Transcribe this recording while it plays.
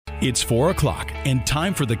It's 4 o'clock and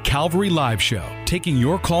time for the Calvary Live Show, taking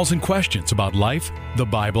your calls and questions about life, the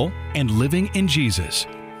Bible, and living in Jesus.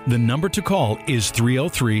 The number to call is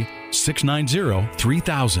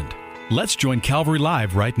 303-690-3000. Let's join Calvary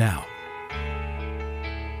Live right now.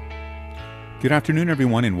 Good afternoon,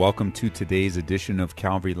 everyone, and welcome to today's edition of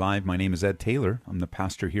Calvary Live. My name is Ed Taylor. I'm the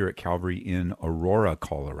pastor here at Calvary in Aurora,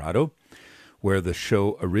 Colorado, where the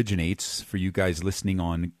show originates. For you guys listening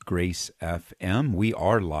on Grace FM, we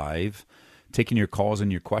are live, taking your calls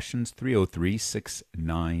and your questions,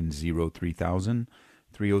 303-690-3000,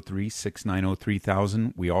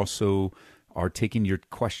 303-690-3000. We also are taking your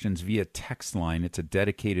questions via text line. It's a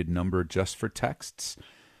dedicated number just for texts.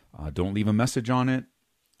 Don't leave a message on it.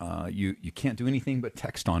 You can't do anything but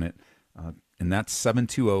text on it, and that's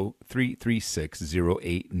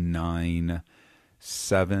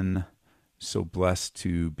 720-336-0897. So blessed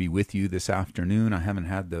to be with you this afternoon. I haven't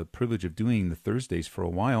had the privilege of doing the Thursdays for a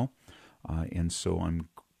while, and so I'm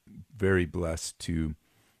very blessed to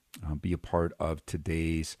be a part of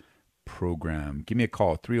today's program. Give me a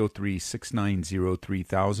call,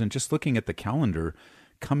 303-690-3000. Just looking at the calendar,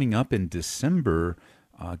 coming up in December,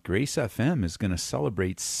 Grace FM is going to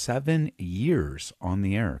celebrate 7 years on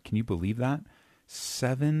the air. Can you believe that?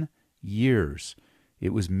 7 years.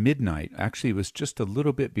 It was midnight. Actually, it was just a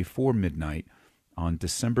little bit before midnight on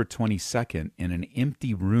December 22nd in an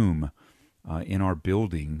empty room in our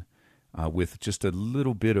building with just a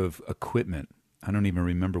little bit of equipment. I don't even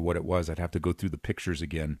remember what it was. I'd have to go through the pictures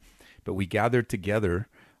again. But we gathered together.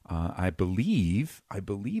 I believe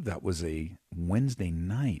that was a Wednesday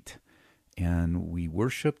night. And we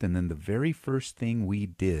worshiped, and then the very first thing we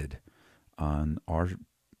did on our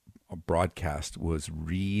broadcast was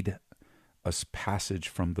read a passage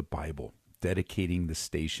from the Bible, dedicating the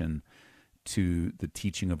station to the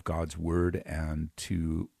teaching of God's Word and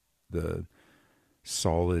to the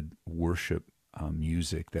solid worship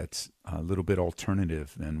music that's a little bit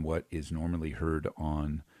alternative than what is normally heard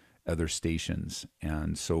on other stations.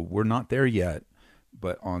 And so we're not there yet,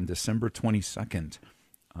 but on December 22nd,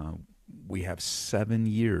 we have 7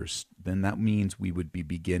 years. Then that means we would be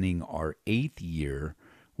beginning our 8th year,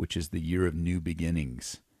 which is the year of new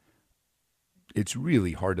beginnings. It's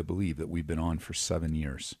really hard to believe that we've been on for 7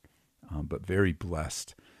 years, but very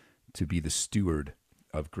blessed to be the steward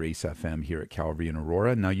of Grace FM here at Calvary in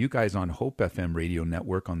Aurora. Now, you guys on Hope FM radio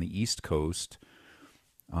network on the East Coast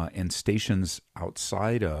and stations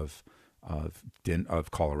outside of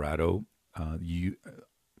Colorado, you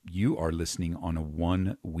are listening on a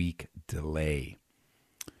 1 week delay.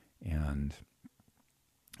 And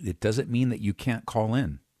it doesn't mean that you can't call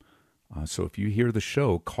in. So if you hear the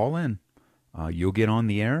show, call in. You'll get on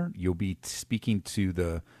the air. You'll be speaking to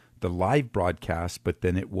the live broadcast, but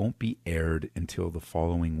then it won't be aired until the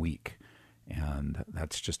following week. And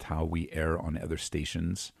that's just how we air on other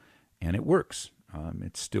stations. And it works.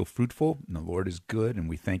 It's still fruitful, and the Lord is good. And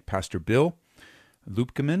we thank Pastor Bill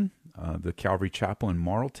Lupkeman, the Calvary Chapel in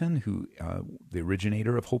Marlton, who the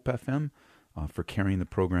originator of Hope FM, for carrying the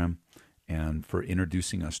program and for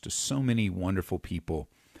introducing us to so many wonderful people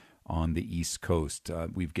on the East Coast.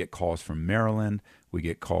 We get calls from Maryland, we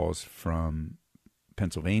get calls from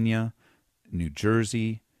Pennsylvania, New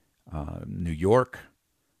Jersey, New York.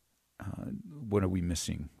 What are we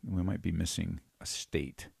missing? We might be missing a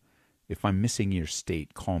state. If I'm missing your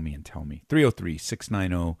state, call me and tell me.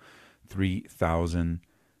 303-690-3000,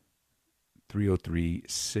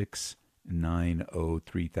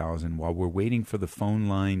 303-690-3000. While we're waiting for the phone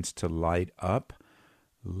lines to light up,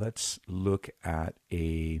 let's look at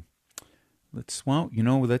let's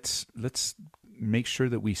make sure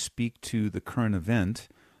that we speak to the current event.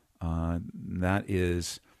 That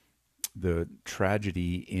is the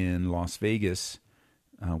tragedy in Las Vegas.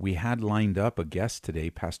 We had lined up a guest today,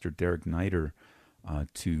 Pastor Derek Niter,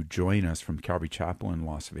 to join us from Calvary Chapel in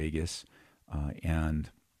Las Vegas, and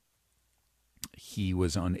he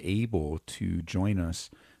was unable to join us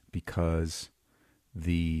because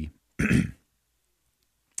there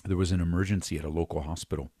was an emergency at a local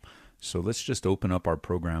hospital. So let's just open up our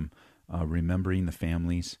program, remembering the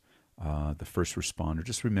families, the first responder,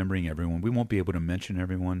 just remembering everyone. We won't be able to mention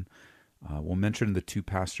everyone. We'll mention the two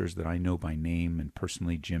pastors that I know by name and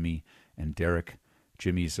personally, Jimmy and Derek.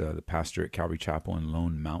 Jimmy's the pastor at Calvary Chapel in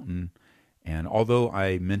Lone Mountain. And although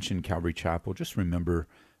I mentioned Calvary Chapel, just remember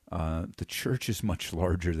the church is much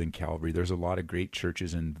larger than Calvary. There's a lot of great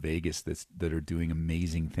churches in Vegas that are doing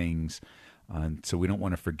amazing things. So we don't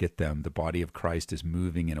want to forget them. The body of Christ is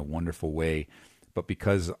moving in a wonderful way. But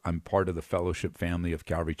because I'm part of the fellowship family of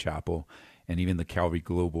Calvary Chapel and even the Calvary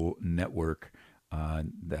Global Network,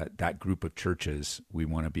 that group of churches, we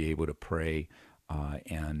want to be able to pray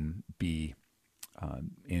and be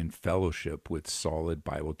in fellowship with solid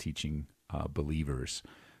Bible teaching believers.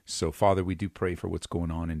 So, Father, we do pray for what's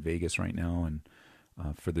going on in Vegas right now, and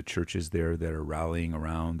for the churches there that are rallying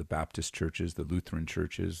around, the Baptist churches, the Lutheran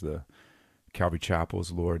churches, the Calvary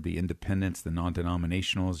chapels, Lord, the independents, the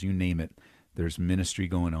non-denominationals, you name it. There's ministry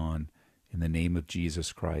going on in the name of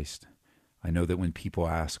Jesus Christ. I know that when people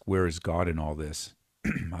ask, where is God in all this?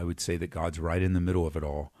 I would say that God's right in the middle of it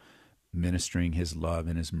all, ministering his love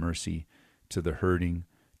and his mercy to the hurting,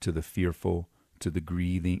 to the fearful, to the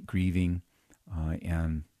grieving,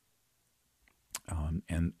 and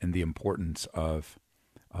the importance of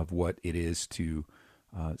what it is to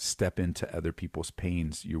step into other people's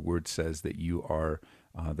pains. Your word says that you are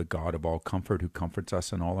the God of all comfort, who comforts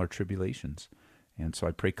us in all our tribulations. And so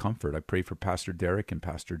I pray comfort. I pray for Pastor Derek and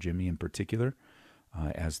Pastor Jimmy in particular,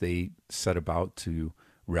 as they set about to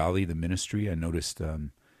rally the ministry. I noticed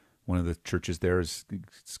one of the churches there has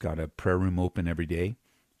got a prayer room open every day,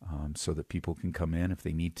 so that people can come in if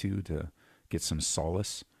they need to get some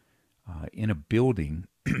solace in a building,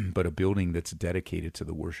 but a building that's dedicated to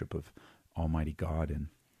the worship of Almighty God. And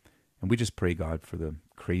we just pray, God, for the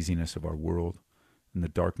craziness of our world and the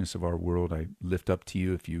darkness of our world. I lift up to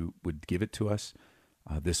you, if you would give it to us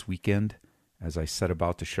this weekend, as I set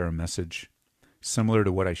about to share a message similar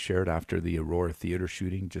to what I shared after the Aurora Theater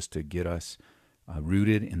shooting, just to get us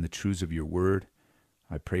rooted in the truths of your word.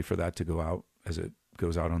 I pray for that to go out as it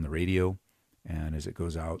goes out on the radio and as it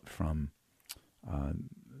goes out from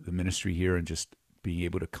the ministry here, and just being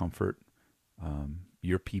able to comfort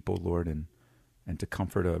your people, Lord, and to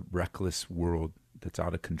comfort a reckless world that's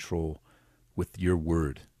out of control with your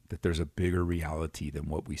word, that there's a bigger reality than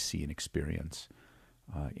what we see and experience.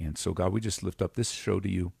 And so, God, we just lift up this show to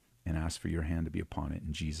you and ask for your hand to be upon it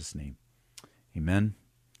in Jesus' name. Amen.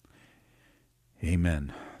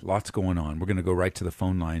 Amen. Lots going on. We're going to go right to the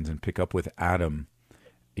phone lines and pick up with Adam.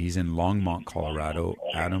 He's in Longmont, Colorado.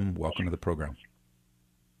 Adam, welcome to the program.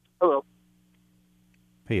 Hello.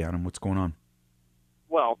 Hey, Adam, what's going on?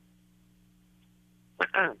 Well,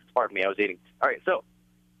 pardon me, I was eating. All right, so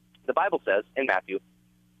the Bible says in Matthew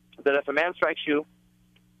that if a man strikes you,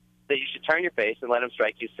 that you should turn your face and let him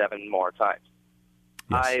strike you 7 more times.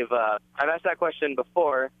 Yes. I've asked that question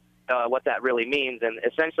before, what that really means, and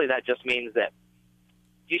essentially that just means that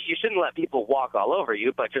you shouldn't let people walk all over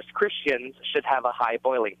you, but just Christians should have a high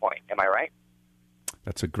boiling point. Am I right?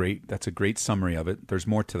 That's a great summary of it. There's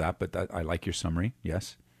more to that, but I like your summary.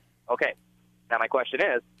 Yes. Okay. Now my question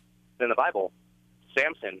is, in the Bible,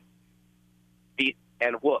 Samson beat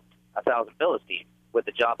and whooped 1,000 Philistines with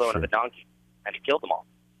the jawbone of a donkey, and he killed them all.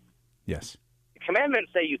 Yes. The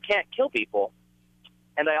commandments say you can't kill people,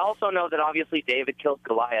 and I also know that obviously David killed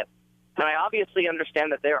Goliath, and I obviously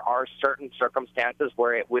understand that there are certain circumstances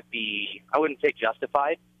where it would be, I wouldn't say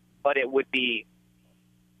justified, but it would be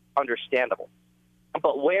understandable.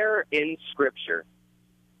 But where in Scripture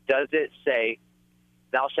does it say,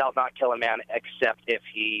 thou shalt not kill a man except if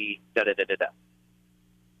he da-da-da-da-da?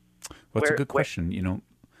 Well, that's a good question. You know,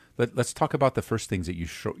 let's talk about the first things that you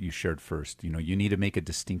shared first. You know, you need to make a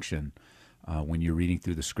distinction when you're reading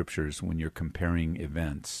through the Scriptures, when you're comparing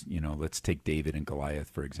events. You know, let's take David and Goliath,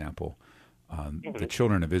 for example. The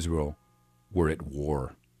children of Israel were at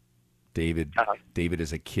war. David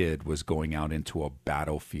as a kid was going out into a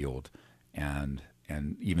battlefield, and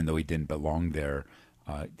even though he didn't belong there,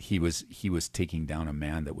 he was taking down a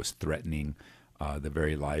man that was threatening the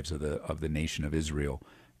very lives of the nation of Israel.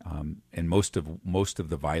 And most of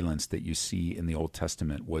the violence that you see in the Old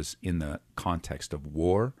Testament was in the context of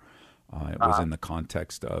war. It was in the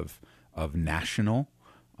context of national.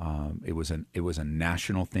 It was a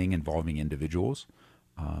national thing involving individuals.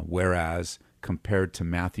 Whereas compared to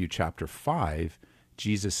Matthew chapter 5,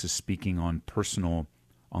 Jesus is speaking on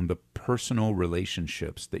the personal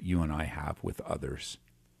relationships that you and I have with others.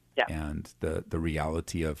 Yeah. And the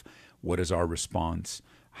reality of what is our response,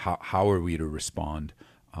 how are we to respond,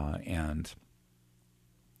 and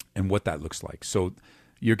what that looks like. So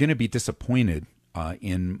you're going to be disappointed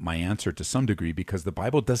in my answer to some degree, because the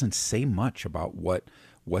Bible doesn't say much about what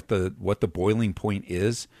the boiling point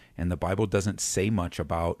is, and the Bible doesn't say much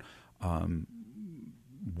about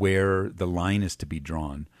where the line is to be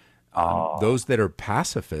drawn. Those that are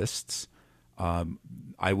pacifists,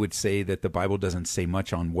 I would say that the Bible doesn't say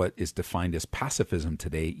much on what is defined as pacifism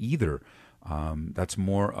today either. That's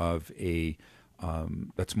more of a I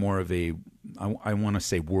want to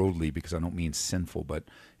say worldly, because I don't mean sinful, but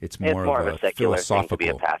it's more of a secular philosophical thing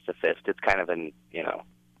to be a pacifist. It's kind of a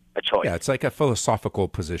choice. Yeah, it's like a philosophical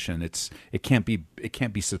position. It can't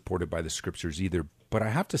be supported by the Scriptures either. But I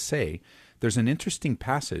have to say, there's an interesting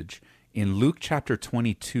passage in Luke chapter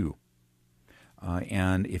 22.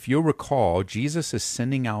 And if you'll recall, Jesus is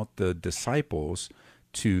sending out the disciples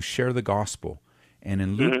to share the gospel. And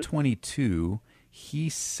in Luke 22, he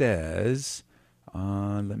says,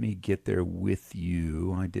 let me get there with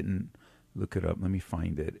you. I didn't look it up. Let me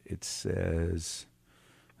find it. It says,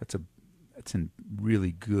 that's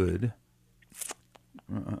really good.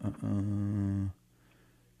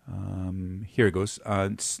 Here it goes.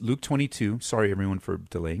 It's Luke 22. Sorry, everyone, for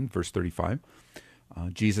delaying. Verse 35.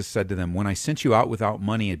 Jesus said to them, "When I sent you out without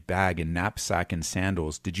money, a bag, and knapsack, and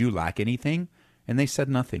sandals, did you lack anything?" And they said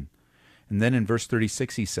nothing. And then in verse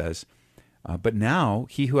 36 he says, "But now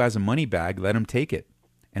he who has a money bag, let him take it,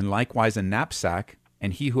 and likewise a knapsack,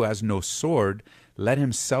 and he who has no sword, let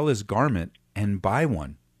him sell his garment and buy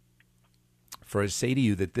one. For I say to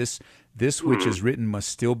you that this which is written must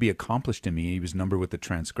still be accomplished in me." He was numbered with the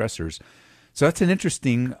transgressors. So that's an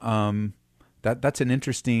interesting that's an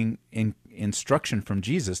interesting instruction from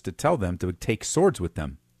Jesus to tell them to take swords with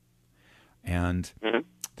them. And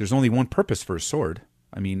there's only one purpose for a sword.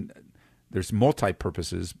 I mean, there's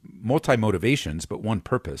multi-purposes, multi-motivations, but one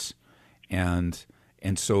purpose. And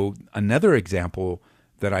so another example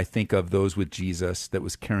that I think of those with Jesus that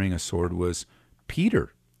was carrying a sword was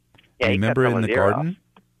Peter. Yeah, remember in the garden?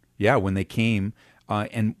 Off. Yeah, when they came,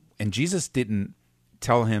 and Jesus didn't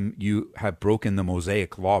tell him, "You have broken the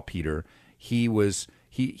Mosaic law, Peter." He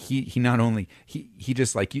not only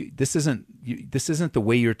just like, this isn't the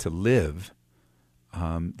way you're to live.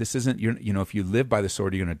 This isn't, if you live by the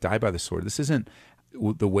sword, you're going to die by the sword. This isn't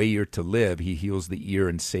the way you're to live. He heals the ear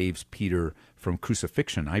and saves Peter from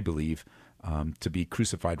crucifixion, I believe, to be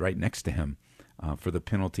crucified right next to him for the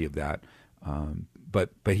penalty of that. But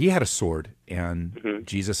he had a sword, and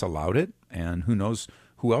Jesus allowed it, and who knows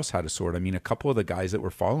who else had a sword. I mean, a couple of the guys that were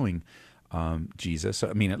following Jesus,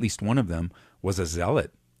 I mean, at least one of them was a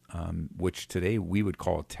zealot, which today we would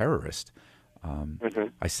call a terrorist.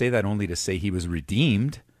 I say that only to say he was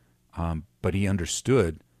redeemed, but he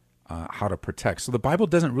understood how to protect. So the Bible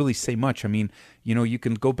doesn't really say much. I mean, you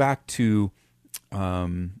can go back to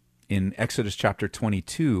in Exodus chapter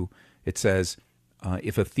 22, it says,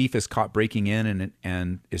 if a thief is caught breaking in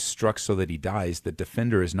and is struck so that he dies, the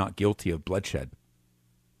defender is not guilty of bloodshed.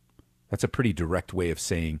 That's a pretty direct way of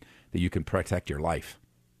saying that you can protect your life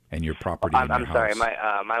and your property. I'm sorry,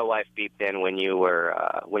 my wife beeped in when you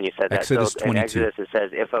said that. Exodus 22. In Exodus it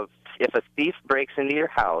says, if a thief breaks into your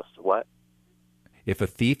house, what? If a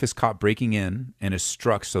thief is caught breaking in and is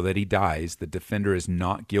struck so that he dies, the defender is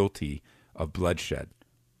not guilty of bloodshed.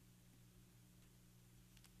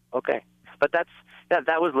 Okay, but that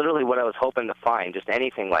was literally what I was hoping to find. Just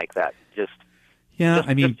anything like that.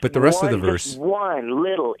 But the rest of the verse, just one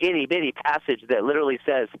little itty bitty passage that literally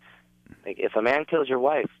says, like, if a man kills your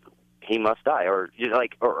wife, he must die, or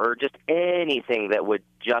just anything that would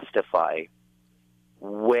justify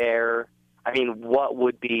what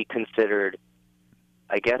would be considered,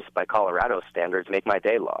 I guess, by Colorado standards, make my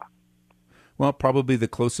day law. Well, probably the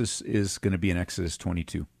closest is going to be in Exodus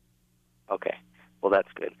 22. Okay, well,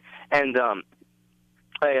 that's good. And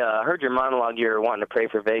I heard your monologue. You're wanting to pray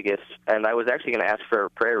for Vegas, and I was actually going to ask for a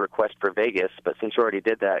prayer request for Vegas, but since you already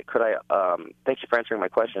did that, could I? Thank you for answering my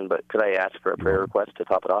question, but could I ask for a prayer request to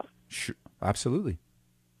top it off? Sure, absolutely.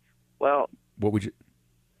 Well, what would you?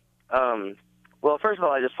 Well, first of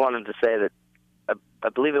all, I just wanted to say that I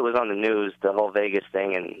believe it was on the news, the whole Vegas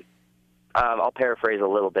thing, and I'll paraphrase a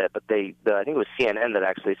little bit, but I think it was CNN that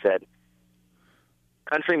actually said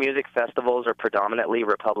country music festivals are predominantly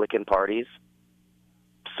Republican parties.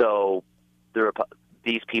 So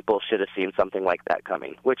these people should have seen something like that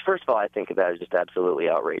coming, which, first of all, I think of that as just absolutely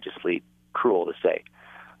outrageously cruel to say.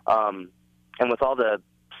 And with all the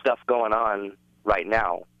stuff going on right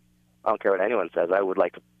now, I don't care what anyone says, I would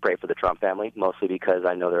like to pray for the Trump family, mostly because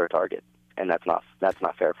I know they're a target, and that's not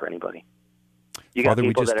fair for anybody. You got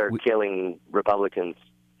people that are killing Republicans.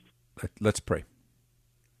 Let's pray.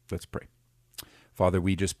 Let's pray. Father,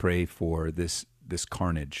 we just pray for this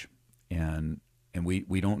carnage, and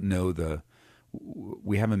we don't know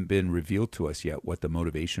we haven't been revealed to us yet what the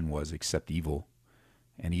motivation was except evil.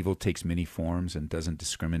 And evil takes many forms and doesn't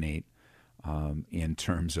discriminate in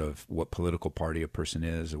terms of what political party a person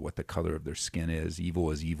is or what the color of their skin is.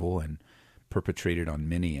 Evil is evil and perpetrated on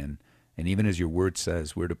many. And even as your word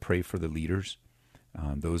says, we're to pray for the leaders,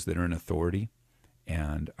 those that are in authority.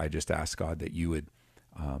 And I just ask, God, that you would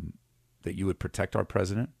protect our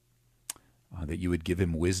president, that you would give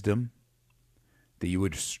him wisdom, that you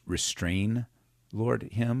would restrain, Lord,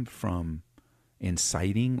 him from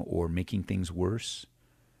inciting or making things worse.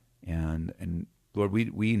 And Lord,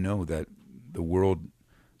 we know that the world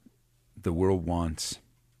wants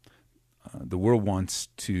the world wants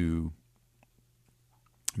to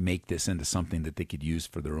make this into something that they could use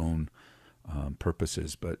for their own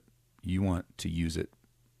purposes, but you want to use it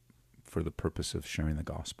for the purpose of sharing the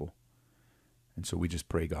gospel. And so we just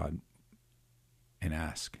pray, God, and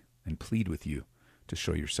ask and plead with you to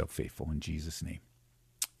show yourself faithful in Jesus' name.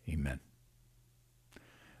 Amen.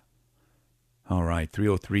 All right,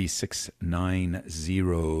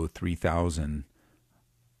 303-690-3000.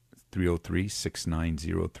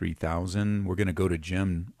 303-690-3000. We're going to go to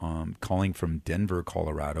Jim, calling from Denver,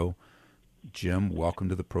 Colorado. Jim, welcome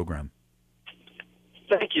to the program.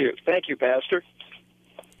 Thank you, Pastor.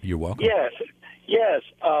 You're welcome. Yes.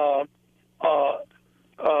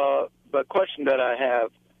 The question that I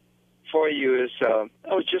have for you is, I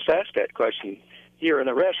was just asked that question here in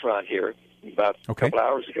a restaurant here about a couple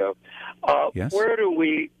hours ago. Yes. Where do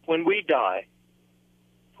when we die,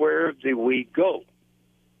 where do we go?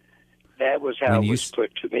 That was how it was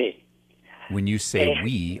put to me. When you say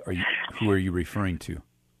who are you referring to?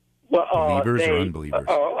 Well, believers or unbelievers?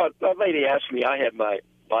 A lady asked me. I had my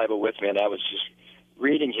Bible with me, and I was just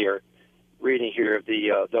reading here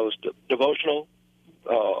the those devotional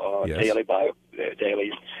daily Bible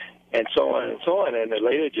dailies, and so on and so on. And the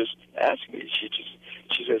lady just asked me.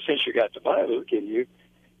 She said, "Since you got the Bible, can you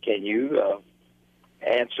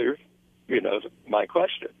answer my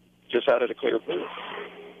question just out of the clear blue?"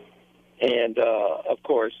 And of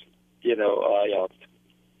course,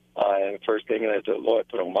 I first thing that the Lord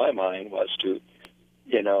put on my mind was to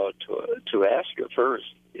ask her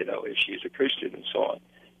first, if she's a Christian and so on.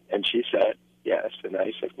 And she said yes, and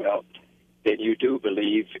I said, well, then you do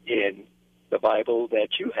believe in the Bible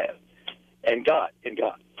that you have, and God. And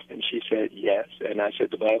she said yes, and I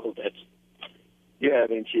said the Bible that you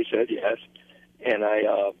have, and she said yes. And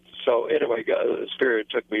so anyway, the Spirit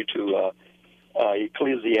took me to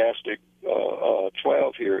Ecclesiastic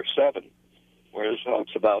 12 here, 7, where it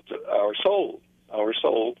talks about our soul,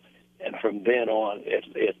 and from then on,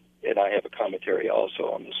 and I have a commentary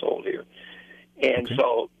also on the soul here. And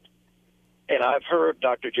so, and I've heard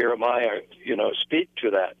Dr. Jeremiah, speak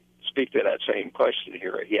to that same question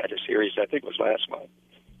here. He had a series, I think it was last month,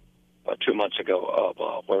 2 months ago,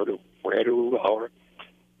 of where do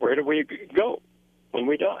we go when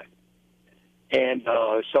we die? And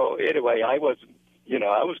so anyway, I was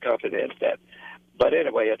confident that, but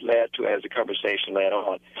anyway, it led to, as the conversation led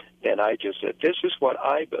on, then I just said, this is what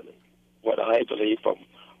I believe from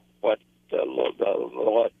what the Lord,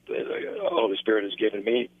 the Holy Spirit has given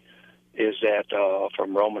me, is that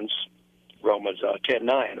from Romans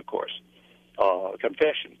 10:9, of course,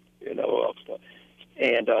 confession, and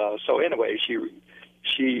so anyway,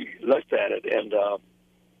 she looked at it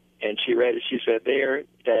and she read it. She said, "There,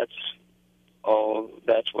 that's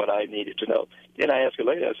what I needed to know." Then I asked her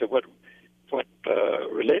later. I said, "What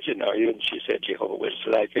religion are you?" And she said, "Jehovah's Witness."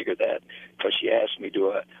 And I figured that because she asked me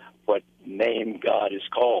what name God is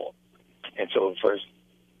called, and so first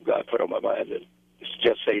God put on my mind that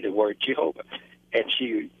just say the word Jehovah, and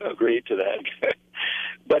she agreed to that.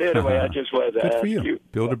 But anyway, I just wanted to ask you.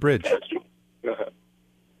 Build a bridge.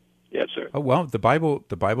 Yes, sir. Oh well, the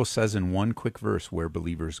Bible says in one quick verse where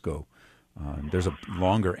believers go. There's a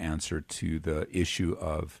longer answer to the issue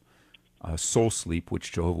of soul sleep,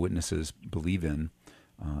 which Jehovah's Witnesses believe in,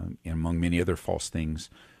 among many other false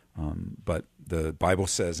things. But the Bible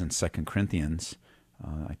says in 2 Corinthians,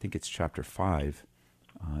 I think it's chapter 5,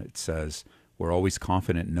 it says, we're always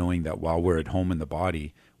confident knowing that while we're at home in the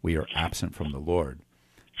body, we are absent from the Lord.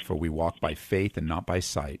 For we walk by faith and not by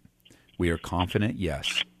sight. We are confident,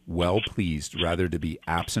 yes, well pleased, rather to be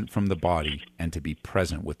absent from the body and to be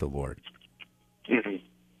present with the Lord. Mm-hmm.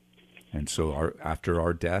 And so after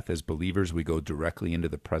our death as believers, we go directly into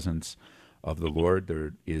the presence of the Lord.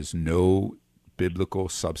 There is no biblical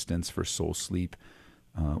substance for soul sleep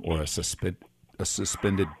or a suspended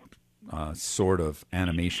sort of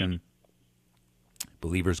animation.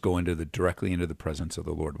 Believers go directly into the presence of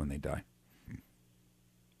the Lord when they die.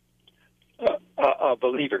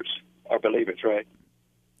 Believers are believers, right?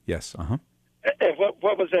 Yes. And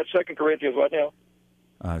what was that? 2 Corinthians what now?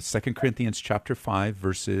 2 Corinthians chapter 5,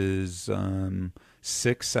 verses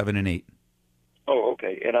 6, 7, and 8. Oh,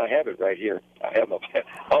 okay. And I have it right here. I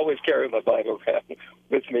always carry my Bible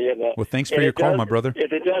with me. And, well, thanks for your call, my brother.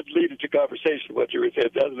 It does lead into conversation, what you said.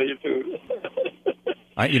 It does lead to...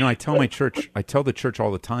 I tell the church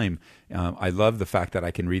all the time, I love the fact that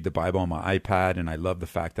I can read the Bible on my iPad, and I love the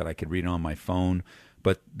fact that I can read it on my phone.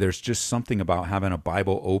 But there's just something about having a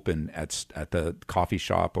Bible open at the coffee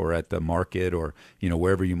shop or at the market or,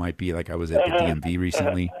 wherever you might be. Like I was at the DMV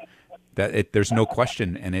recently, There's no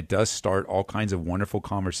question, and it does start all kinds of wonderful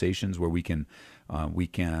conversations where we can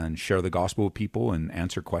share the gospel with people and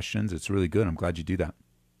answer questions. It's really good. I'm glad you do that.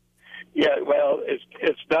 Yeah, well,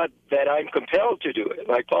 it's not that I'm compelled to do it.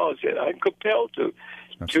 Like Paul said, I'm compelled to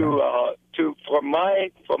for my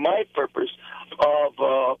purpose of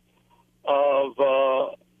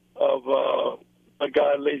what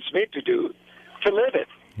God leads me to do, to live it,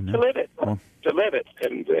 Amen. to live it, Well, to live it,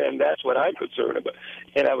 and that's what I'm concerned about.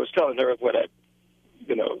 And I was telling her what I,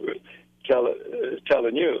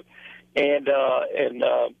 telling you, and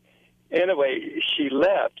anyway, she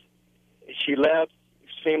left. She left.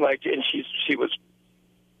 Seemed like, and she was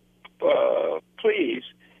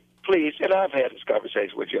pleased, and I've had this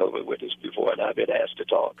conversation with Jehovah's Witnesses before, and I've been asked to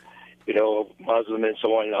talk, Muslim and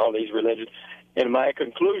so on, and all these religions. And my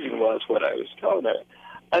conclusion was what I was telling her.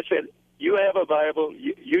 I said, "You have a Bible,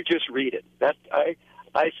 you just read it. That I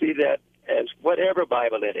see that as whatever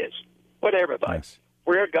Bible it is, whatever Bible, yes.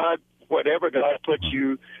 whatever God puts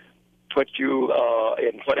you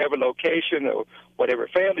in whatever location or whatever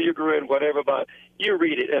family you grew in, whatever Bible, you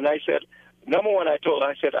read it." And I said, number one, I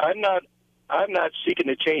said, I'm not seeking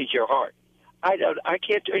to change your heart. I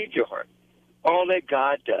can't change your heart. All that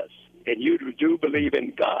God does, and you do believe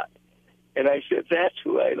in God. And I said, that's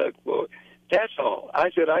who I look for. That's all.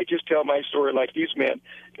 I said, I just tell my story like these men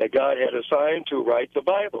that God had assigned to write the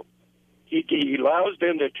Bible. He allows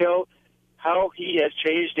them to tell how He has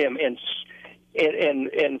changed them in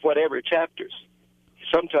whatever chapters.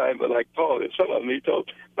 Sometimes, like Paul, and some of them he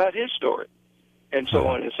told about his story, and so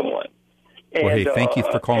on and so on. And, well, hey, thank you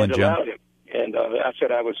for calling, Jim. And I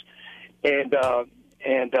said I was,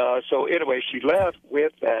 so anyway, she left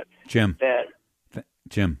with that. Jim.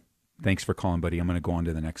 Jim, thanks for calling, buddy. I'm going to go on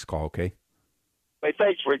to the next call. Okay. Hey,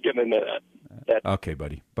 thanks for giving me that. Okay,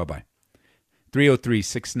 buddy. Bye-bye.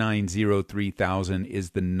 303-690-3000 is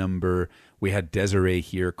the number. We had Desiree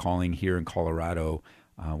here calling here in Colorado.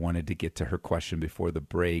 Wanted to get to her question before the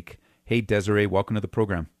break. Hey, Desiree, welcome to the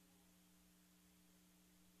program.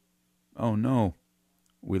 Oh, no.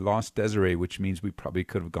 We lost Desiree, which means we probably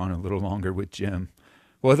could have gone a little longer with Jim.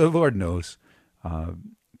 Well, the Lord knows.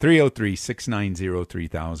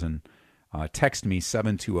 303-690-3000. Text me,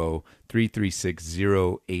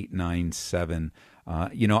 720-336-0897.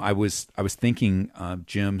 I was thinking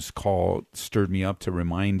Jim's call stirred me up to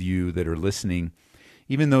remind you that are listening,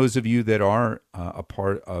 even those of you that are a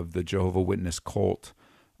part of the Jehovah's Witness cult,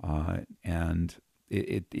 and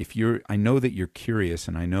I know that you're curious,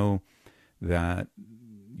 and I know that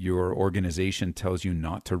your organization tells you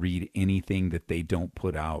not to read anything that they don't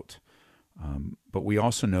put out. But we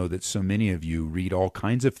also know that so many of you read all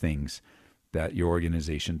kinds of things that your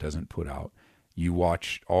organization doesn't put out. You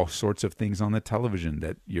watch all sorts of things on the television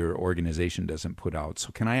that your organization doesn't put out.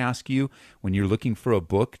 So can I ask you, when you're looking for a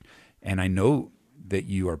book, and I know that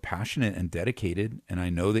you are passionate and dedicated, and I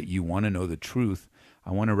know that you want to know the truth,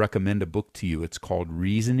 I want to recommend a book to you. It's called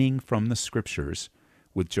Reasoning from the Scriptures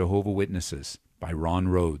with Jehovah's Witnesses by Ron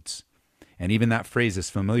Rhodes. And even that phrase is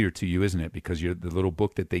familiar to you, isn't it? Because the little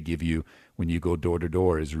book that they give you when you go door to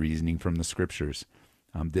door is Reasoning from the Scriptures.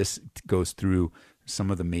 This goes through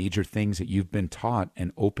some of the major things that you've been taught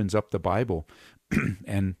and opens up the Bible.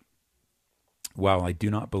 And while I do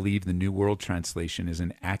not believe the New World Translation is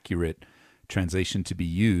an accurate translation to be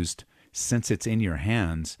used, since it's in your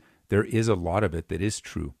hands, there is a lot of it that is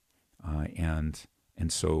true.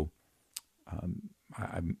 So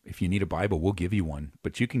if you need a Bible, we'll give you one.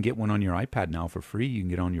 But you can get one on your iPad now for free. You can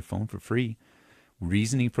get on your phone for free.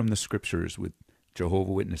 Reasoning from the Scriptures with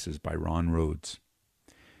Jehovah's Witnesses by Ron Rhodes.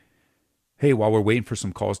 Hey, while we're waiting for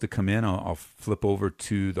some calls to come in, I'll flip over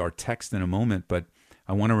to our text in a moment, but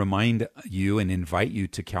I want to remind you and invite you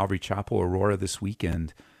to Calvary Chapel, Aurora this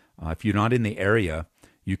weekend. If you're not in the area,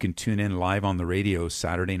 you can tune in live on the radio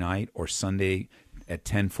Saturday night or Sunday at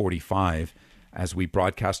 10:45 as we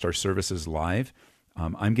broadcast our services live.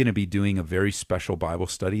 I'm going to be doing a very special Bible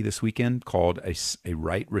study this weekend called A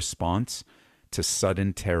Right Response to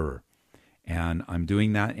Sudden Terror. And I'm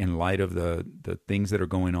doing that in light of the things that are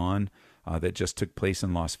going on that just took place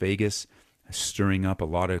in Las Vegas, stirring up a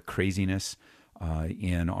lot of craziness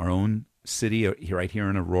in our own city, right here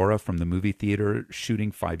in Aurora, from the movie theater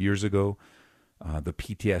shooting 5 years ago, the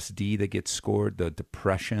PTSD that gets scored, the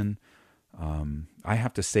depression. I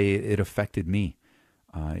have to say it affected me.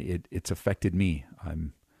 It's affected me.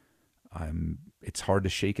 It's hard to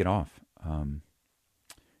shake it off.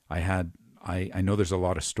 I know there's a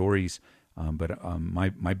lot of stories, but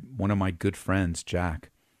one of my good friends, Jack,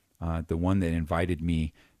 the one that invited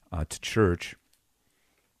me to church,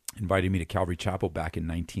 invited me to Calvary Chapel back in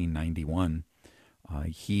 1991.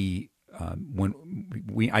 He when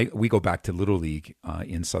we go back to Little League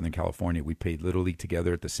in Southern California. We played Little League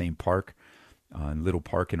together at the same park, little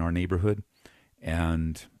park in our neighborhood.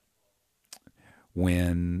 And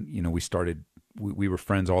when we started, we were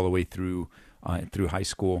friends all the way through high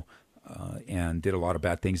school, and did a lot of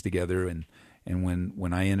bad things together. And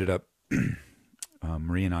when I ended up,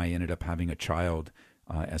 Marie and I ended up having a child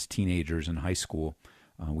as teenagers in high school.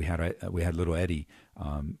 We had little Eddie.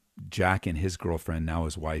 Jack and his girlfriend, now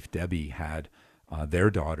his wife Debbie, had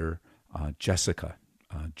their daughter Jessica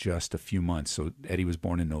just a few months. So Eddie was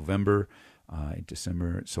born in November,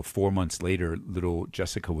 December. So 4 months later, little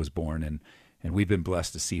Jessica was born, and we've been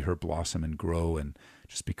blessed to see her blossom and grow and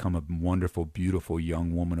just become a wonderful, beautiful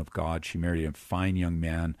young woman of God. She married a fine young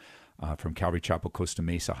man from Calvary Chapel, Costa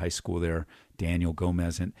Mesa High School there, Daniel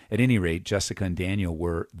Gomez. And at any rate, Jessica and Daniel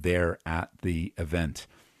were there at the event.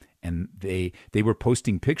 And they were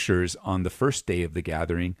posting pictures on the first day of the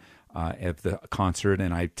gathering, of the concert.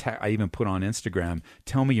 And I even put on Instagram,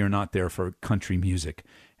 "Tell me you're not there for country music."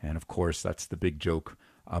 And of course, that's the big joke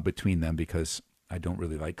between them, because I don't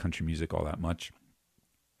really like country music all that much.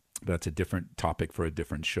 But that's a different topic for a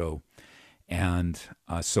different show. And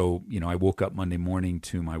so, I woke up Monday morning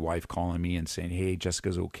to my wife calling me and saying, "Hey,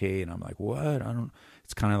 Jessica's okay." And I'm like, "What?"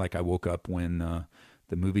 It's kind of like I woke up when the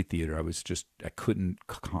movie theater.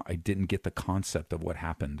 I didn't get the concept of what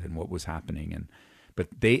happened and what was happening. But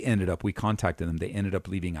we contacted them. They ended up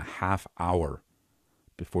leaving a half hour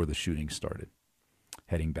before the shooting started,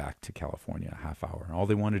 heading back to California, a half hour. And all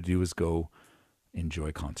they wanted to do was go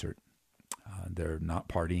enjoy concert. They're not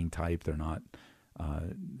partying type. They're not,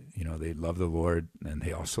 they love the Lord, and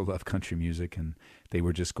they also love country music, and they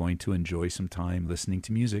were just going to enjoy some time listening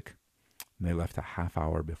to music. And they left a half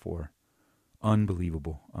hour before.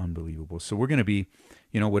 Unbelievable. So we're going to be,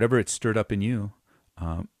 whatever it stirred up in you,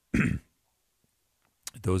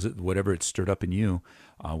 whatever it stirred up in you,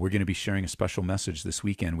 we're going to be sharing a special message this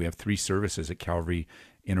weekend. We have 3 services at Calvary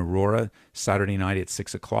in Aurora, Saturday night at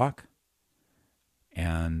 6:00,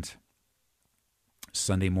 and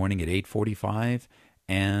Sunday morning at 8:45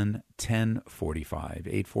 and 10:45.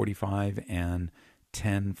 8:45 and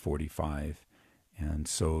 10:45. And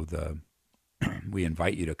so we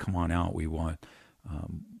invite you to come on out. We want,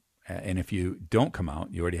 and if you don't come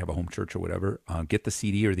out, you already have a home church or whatever, get the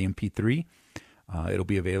CD or the MP3. It'll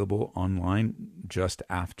be available online just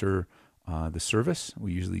after the service.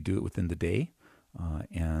 We usually do it within the day,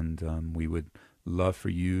 and we would love for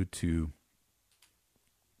you to.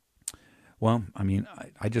 Well,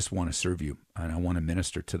 I just want to serve you, and I want to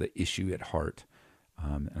minister to the issue at heart,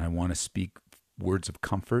 and I want to speak words of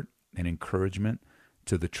comfort and encouragement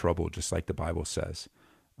to the trouble, just like the Bible says.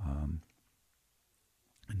 And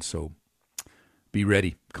so be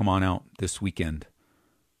ready. Come on out this weekend.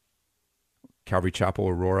 Calvary Chapel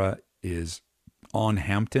Aurora is on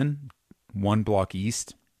Hampton, 1 block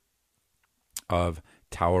east of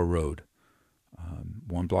Tower Road.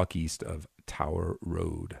 1 block east of Tower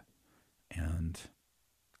Road. And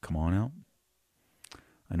come on out.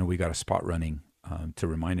 I know we got a spot running to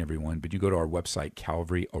remind everyone, but you go to our website,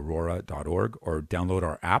 calvaryaurora.org, or download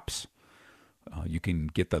our apps. You can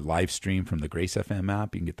get the live stream from the Grace FM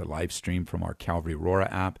app. You can get the live stream from our Calvary Aurora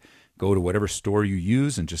app. Go to whatever store you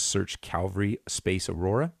use and just search Calvary space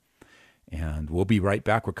Aurora. And we'll be right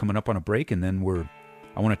back. We're coming up on a break, and then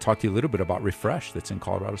I want to talk to you a little bit about Refresh that's in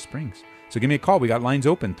Colorado Springs. So give me a call. We got lines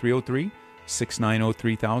open,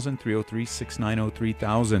 303-690-3000,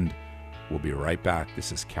 303-690-3000. We'll be right back.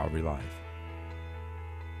 This is Calvary Live.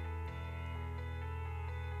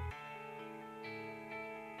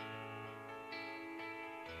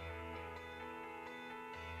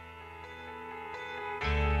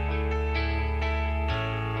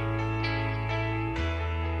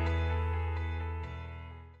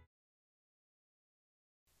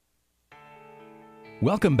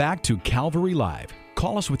 Welcome back to Calvary Live.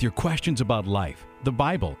 Call us with your questions about life, the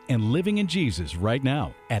Bible, and living in Jesus right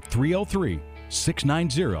now at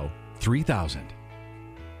 303-690-3000.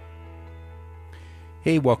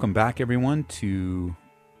 Hey, welcome back, everyone, to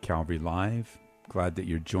Calvary Live. Glad that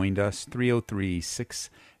you joined us.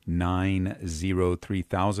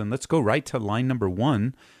 303-690-3000. Let's go right to line number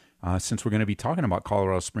 1, since we're going to be talking about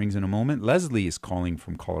Colorado Springs in a moment. Leslie is calling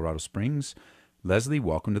from Colorado Springs. Leslie,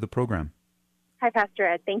 welcome to the program. Hi, Pastor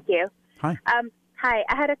Ed. Thank you. Hi. Hi.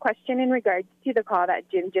 I had a question in regards to the call that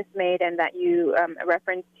Jim just made and that you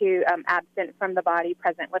referenced to absent from the body,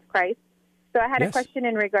 present with Christ. So I had a question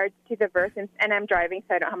in regards to the verse, and I'm driving,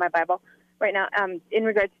 so I don't have my Bible right now, in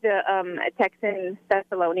regards to the text in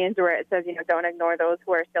Thessalonians where it says, don't ignore those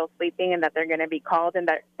who are still sleeping and that they're going to be called and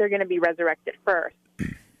that they're going to be resurrected first.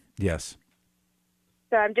 Yes.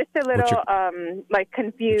 So I'm just a little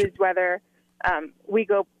confused whether we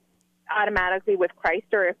go automatically with Christ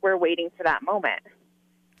or if we're waiting for that moment.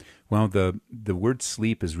 Well, the word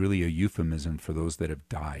sleep is really a euphemism for those that have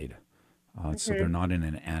died. So they're not in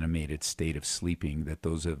an animated state of sleeping, that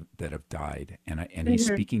those that have died. And he's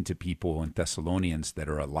speaking to people in Thessalonians that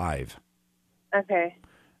are alive. Okay.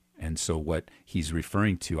 And so what he's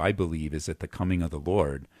referring to, I believe, is at the coming of the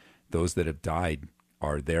Lord, those that have died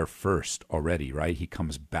are there first already, right? He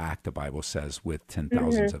comes back, the Bible says, with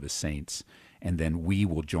 10,000s of his saints, and then we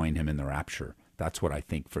will join him in the rapture. That's what I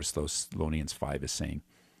think 1 Thessalonians 5 is saying.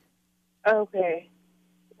 Okay.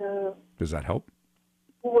 Does that help?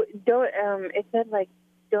 Well, it said,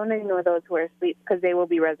 don't ignore those who are asleep because they will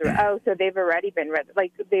be resurrected. Oh, so they've already been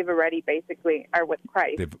they've already basically are with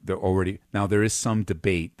Christ. They're already. Now, there is some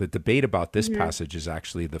debate. The debate about this passage is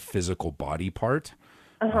actually the physical body part.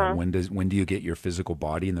 When do you get your physical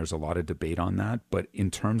body? And there's a lot of debate on that. But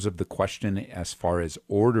in terms of the question, as far as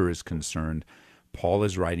order is concerned, Paul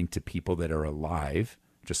is writing to people that are alive,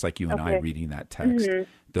 just like you and I reading that text.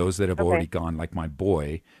 Those that have already gone, like my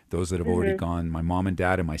boy, those that have already gone, my mom and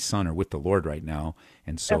dad and my son are with the Lord right now.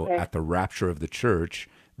 And so at the rapture of the church,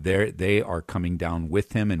 they are coming down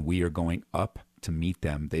with him, and we are going up to meet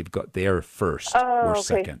them. They are first or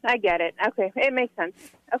second. I get it. Okay, it makes sense.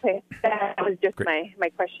 Okay, that was just my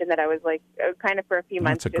question that I was kind of for a few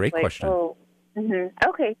months. That's a great question.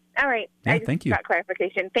 Okay, all right. Yeah, I just thank you. Got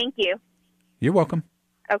clarification. Thank you. You're welcome.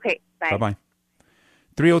 Okay, bye. Bye-bye.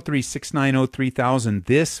 303-690-3000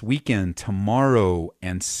 this weekend, tomorrow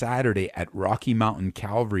and Saturday at Rocky Mountain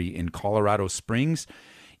Calvary in Colorado Springs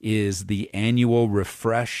is the annual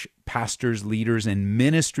Refresh Pastors, Leaders, and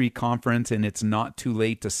Ministry Conference, and it's not too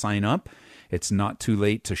late to sign up. It's not too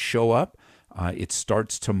late to show up. It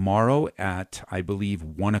starts tomorrow at, I believe,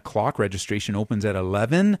 1 o'clock. Registration opens at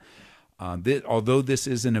 11. Although this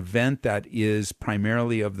is an event that is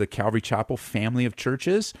primarily of the Calvary Chapel family of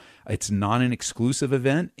churches, it's not an exclusive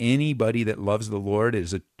event. Anybody that loves the Lord,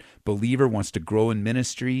 is a believer, wants to grow in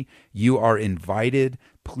ministry, you are invited.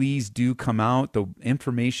 Please do come out. The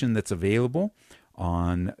information that's available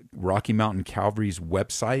on Rocky Mountain Calvary's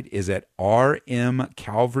website is at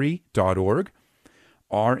rmcalvary.org.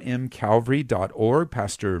 rmcalvary.org.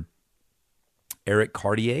 Pastor Eric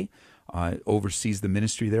Cartier oversees the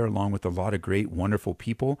ministry there, along with a lot of great, wonderful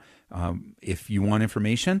people. If you want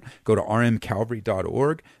information, go to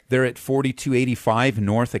rmcalvary.org. They're at 4285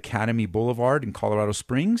 North Academy Boulevard in Colorado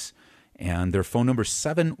Springs, and their phone number is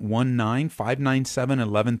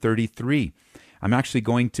 719-597-1133. I'm actually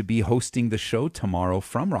going to be hosting the show tomorrow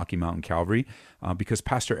from Rocky Mountain Calvary because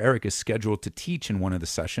Pastor Eric is scheduled to teach in one of the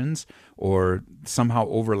sessions, or somehow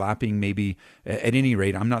overlapping maybe. At any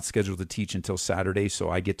rate, I'm not scheduled to teach until Saturday, so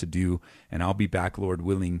I get to do, and I'll be back, Lord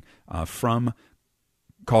willing, from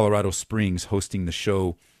Colorado Springs hosting the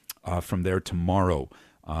show from there tomorrow.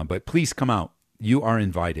 But please come out. You are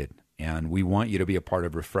invited, and we want you to be a part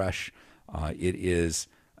of Refresh. It is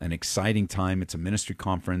an exciting time. It's a ministry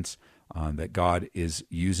conference that God is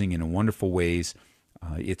using in wonderful ways.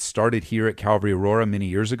 It started here at Calvary Aurora many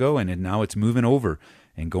years ago, and now it's moving over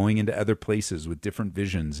and going into other places with different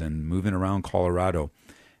visions and moving around Colorado.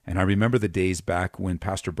 And I remember the days back when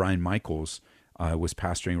Pastor Brian Michaels was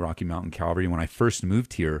pastoring Rocky Mountain Calvary. When I first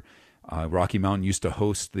moved here, Rocky Mountain used to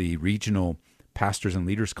host the regional pastors and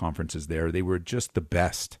leaders conferences there. They were just the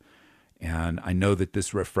best. And I know that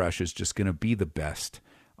this Refresh is just going to be the best.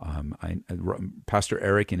 Pastor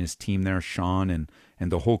Eric and his team there, Sean, and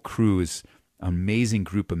the whole crew is an amazing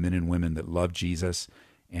group of men and women that love Jesus,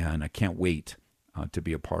 and I can't wait to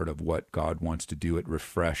be a part of what God wants to do at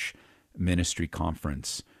Refresh Ministry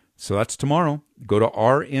Conference. So that's tomorrow. Go to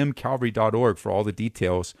rmcalvary.org for all the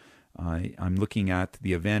details. I'm looking at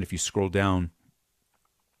the event. If you scroll down,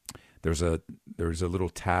 there's a little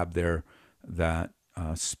tab there that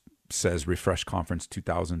says Refresh Conference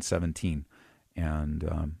 2017.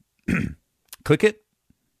 And click it,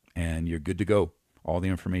 and you're good to go. All the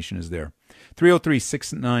information is there.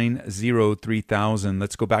 303-690-3000.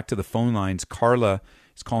 Let's go back to the phone lines. Carla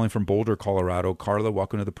is calling from Boulder, Colorado. Carla,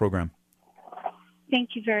 welcome to the program.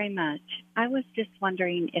 Thank you very much. I was just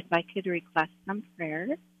wondering if I could request some prayer.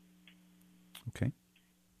 Okay.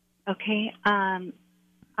 Okay.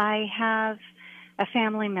 I have a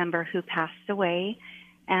family member who passed away,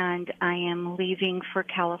 and I am leaving for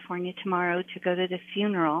California tomorrow to go to the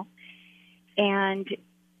funeral. And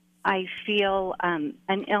I feel an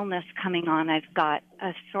illness coming on. I've got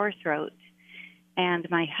a sore throat, and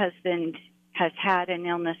my husband has had an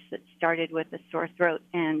illness that started with a sore throat,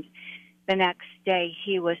 and the next day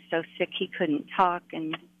he was so sick he couldn't talk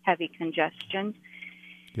and heavy congestion.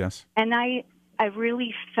 Yes. And I I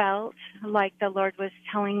really felt like the Lord was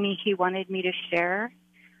telling me He wanted me to share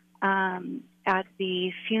at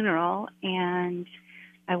the funeral, and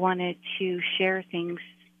I wanted to share things,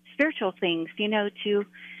 spiritual things, to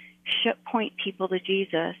point people to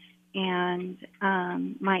Jesus. And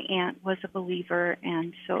my aunt was a believer,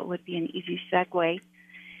 and so it would be an easy segue.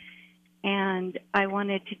 And I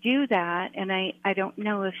wanted to do that, and I don't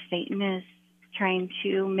know if Satan is trying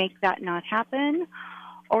to make that not happen,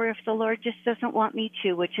 or if the Lord just doesn't want me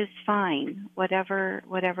to, which is fine, whatever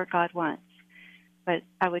God wants. But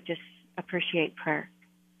I would just appreciate prayer.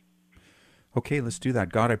 Okay, let's do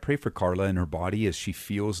that. God, I pray for Carla and her body as she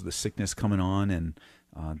feels the sickness coming on and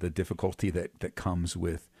the difficulty that comes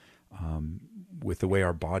with the way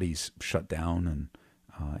our bodies shut down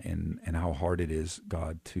and how hard it is,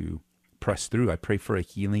 God, to press through. I pray for a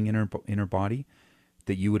healing in her body,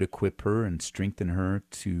 that you would equip her and strengthen her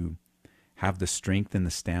to have the strength and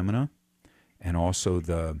the stamina, and also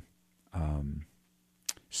the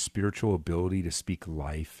spiritual ability to speak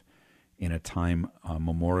life in a time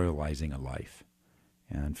memorializing a life.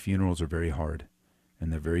 And funerals are very hard,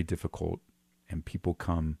 and they're very difficult, and people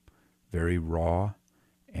come very raw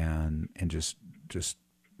and just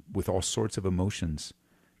with all sorts of emotions.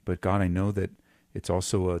 But God, I know that it's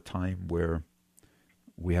also a time where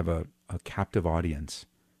we have a captive audience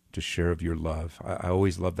to share of your love. I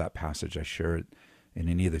always love that passage. I share it in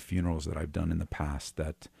any of the funerals that I've done in the past,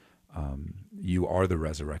 that you are the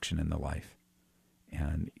resurrection and the life.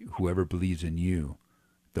 And whoever believes in you,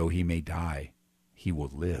 though he may die, he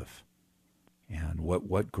will live. And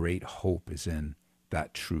what great hope is in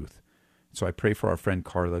that truth. So I pray for our friend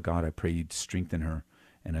Carla, God. I pray you'd strengthen her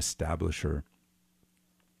and establish her,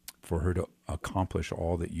 for her to accomplish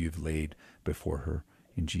all that you've laid before her.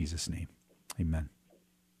 In Jesus' name, amen.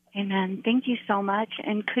 Amen. Thank you so much.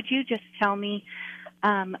 And could you just tell me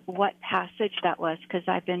what passage that was? Because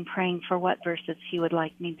I've been praying for what verses he would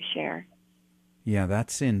like me to share. Yeah,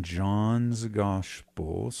 that's in John's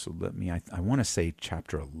Gospel. So let me, I want to say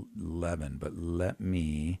chapter 11, but let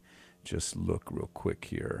me just look real quick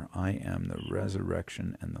here. I am the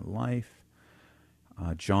resurrection and the life.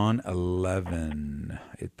 John 11.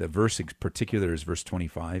 The verse in particular is verse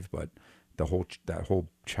 25, but that whole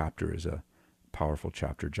chapter is a powerful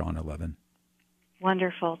chapter, John 11.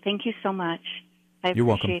 Wonderful. Thank you so much. You're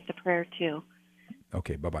welcome. Appreciate the prayer too.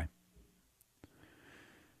 Okay, bye-bye.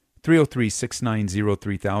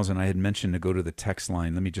 303-690-3000. I had mentioned to go to the text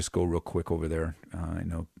line. Let me just go real quick over there. I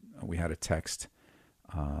know we had a text.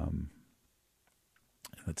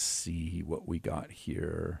 Let's see what we got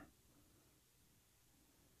here.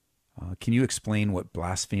 Can you explain what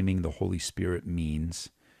blaspheming the Holy Spirit means?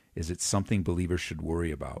 Is it something believers should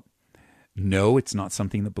worry about? No, it's not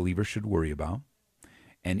something that believers should worry about.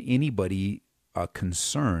 And anybody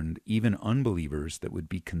concerned, even unbelievers that would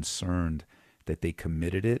be concerned that they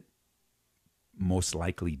committed it, most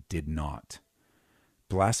likely did not.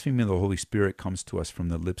 Blaspheming of the Holy Spirit comes to us from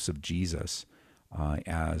the lips of Jesus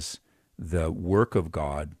as the work of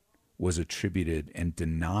God was attributed and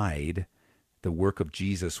denied. The work of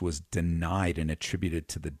Jesus was denied and attributed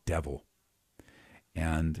to the devil.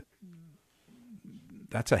 And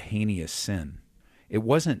that's a heinous sin. It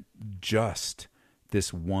wasn't just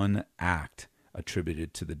this one act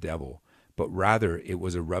attributed to the devil, but rather it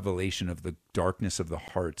was a revelation of the darkness of the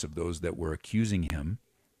hearts of those that were accusing him,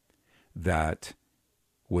 that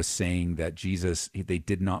was saying that they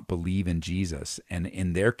did not believe in Jesus. And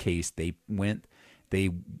in their case, they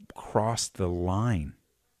crossed the line.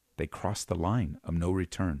 They crossed the line of no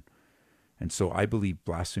return. And so I believe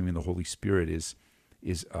blaspheming the Holy Spirit is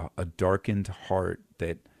a darkened heart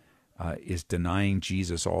that is denying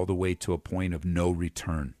Jesus all the way to a point of no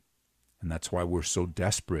return. And that's why we're so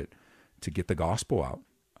desperate to get the gospel out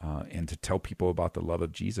and to tell people about the love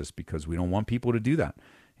of Jesus, because we don't want people to do that.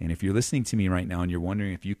 And if you're listening to me right now and you're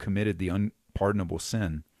wondering if you committed the unpardonable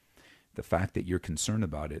sin, the fact that you're concerned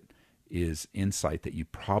about it is insight that you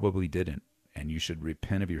probably didn't. And you should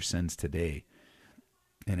repent of your sins today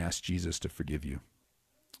and ask Jesus to forgive you.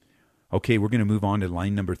 Okay, we're going to move on to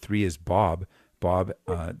line number 3 is Bob. Bob,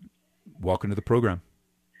 welcome to the program.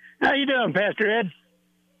 How you doing, Pastor Ed?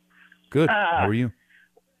 Good. How are you?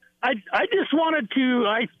 I just wanted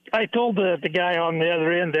to, I told the guy on the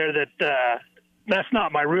other end there that that's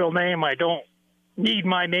not my real name. I don't need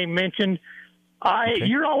my name mentioned. Okay.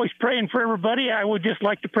 You're always praying for everybody. I would just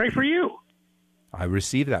like to pray for you. I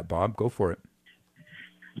received that, Bob. Go for it.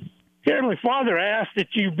 Heavenly Father, I ask that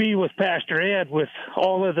you be with Pastor Ed with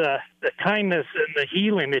all of the kindness and the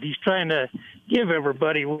healing that he's trying to give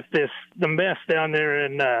everybody with the mess down there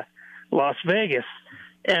in Las Vegas.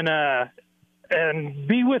 And and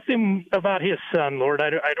be with him about his son, Lord. I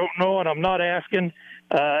don't know, and I'm not asking.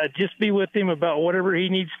 Just be with him about whatever he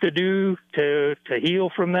needs to do to heal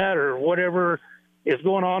from that or whatever is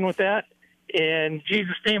going on with that. In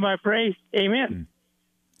Jesus' name I pray. Amen.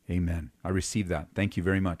 Amen. I receive that. Thank you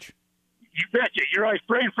very much. You betcha. You're always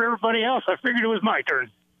praying for everybody else. I figured it was my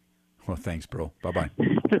turn. Well, thanks, bro. Bye-bye.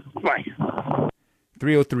 Bye.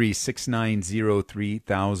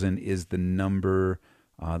 303-690-3000 is the number.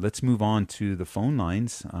 Let's move on to the phone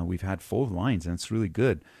lines. We've had full lines, and it's really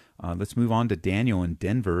good. Let's move on to Daniel in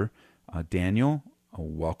Denver. Daniel,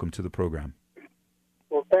 welcome to the program.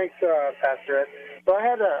 Well, thanks, Pastor Ed. So I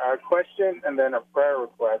had a question and then a prayer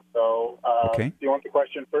request. So okay. Do you want the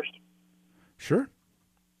question first? Sure.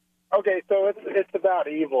 Okay, so it's about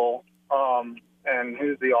evil and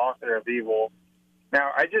who's the author of evil.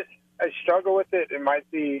 Now, I struggle with it. It might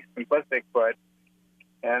be simplistic, but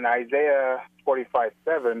in Isaiah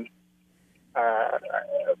 45:7,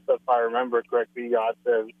 if I remember correctly, God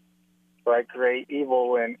says, "For I create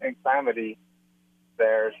evil and calamity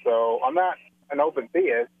there." So I'm not an open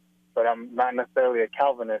theist, but I'm not necessarily a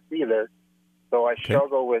Calvinist either. So I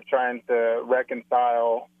struggle with trying to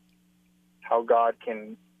reconcile how God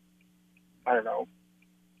can, I don't know,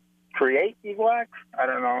 create evil acts. I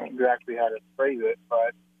don't know exactly how to phrase it,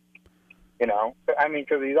 but, you know, I mean,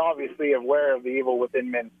 because he's obviously aware of the evil within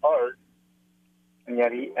men's hearts, and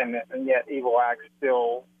yet and yet evil acts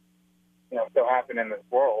still happen in this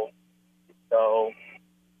world. So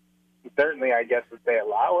certainly, I guess if they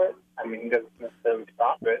allow it, I mean, he doesn't necessarily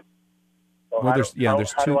stop it. So well, how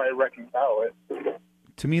do I reconcile it?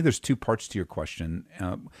 To me, there's two parts to your question.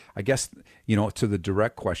 I guess, to the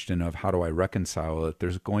direct question of how do I reconcile it,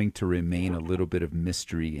 there's going to remain a little bit of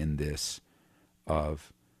mystery in this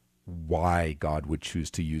of why God would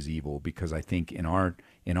choose to use evil. Because I think in our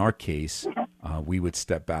case, we would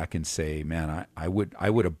step back and say, man, I would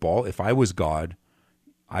if I was God,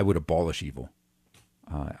 I would abolish evil.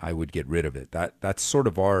 I would get rid of it. That's sort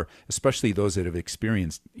of especially those that have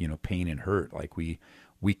experienced, pain and hurt. Like we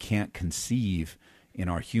can't conceive in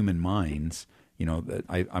our human minds,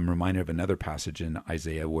 I'm reminded of another passage in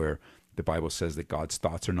Isaiah where the Bible says that God's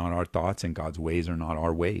thoughts are not our thoughts and God's ways are not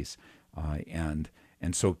our ways. And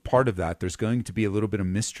so part of that, there's going to be a little bit of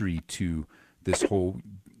mystery to this whole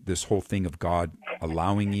thing of God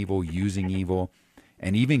allowing evil, using evil,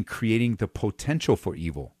 and even creating the potential for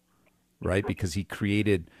evil, right? Because he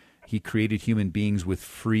created human beings with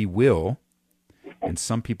free will. And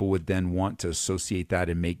some people would then want to associate that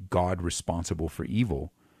and make God responsible for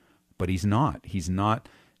evil. But he's not. He's not.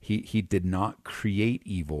 He did not create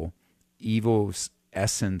evil. Evil's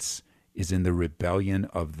essence is in the rebellion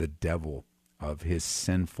of the devil, of his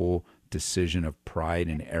sinful decision of pride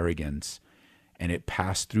and arrogance. And it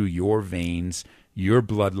passed through your veins, your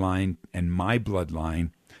bloodline, and my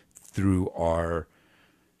bloodline through our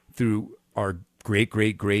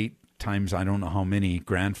great times, I don't know how many,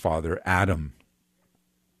 grandfather, Adam.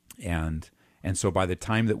 And so by the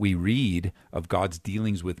time that we read of God's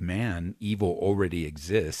dealings with man, evil already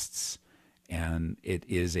exists, and it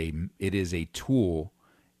is a tool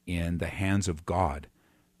in the hands of God.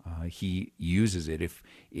 He uses it.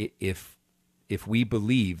 If we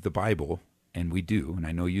believe the Bible, and we do, and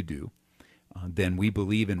I know you do, then we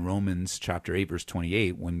believe in Romans chapter 8, verse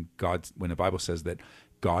 28, when the Bible says that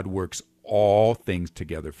God works all things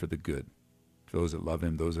together for the good, for those that love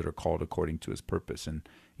him, those that are called according to his purpose. And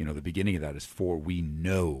the beginning of that is for we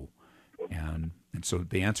know. And so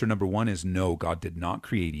the answer number one is no, God did not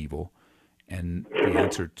create evil. And the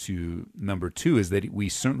answer to number two is that we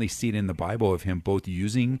certainly see it in the Bible of him both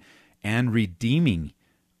using and redeeming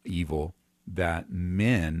evil that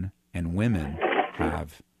men and women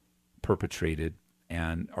have perpetrated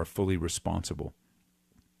and are fully responsible.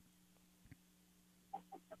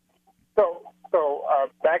 So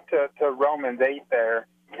back to Romans 8 there.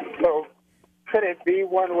 So could it be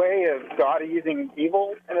one way of God using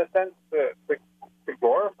evil, in a sense, to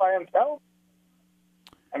glorify himself?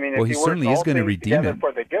 I mean, well, if he he certainly is going to redeem it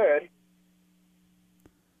for the good.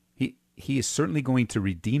 He is certainly going to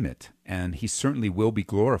redeem it, and he certainly will be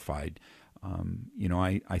glorified.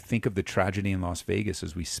 I think of the tragedy in Las Vegas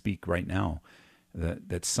as we speak right now.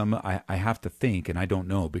 That some I have to think, and I don't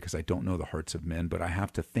know because I don't know the hearts of men, but I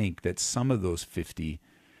have to think that some of those 50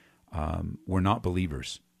 were not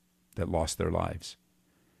believers that lost their lives.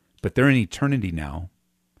 But they're in eternity now,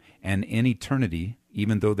 and in eternity,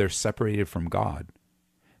 even though they're separated from God,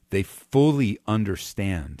 they fully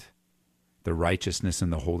understand the righteousness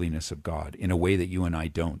and the holiness of God in a way that you and I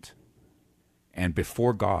don't. And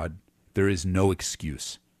before God, there is no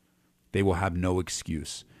excuse. They will have no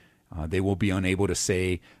excuse. They will be unable to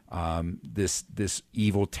say this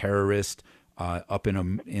evil terrorist up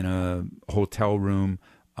in a hotel room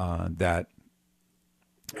that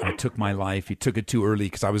took my life. He took it too early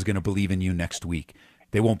because I was going to believe in you next week.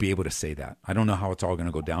 They won't be able to say that. I don't know how it's all going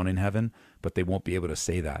to go down in heaven, but they won't be able to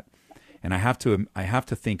say that. And I have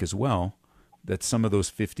to think as well that some of those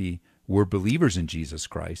 50 were believers in Jesus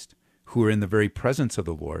Christ who are in the very presence of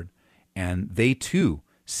the Lord, and they too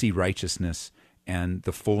see righteousness and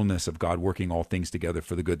the fullness of God working all things together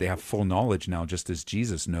for the good. They have full knowledge now, just as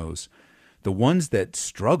Jesus knows. The ones that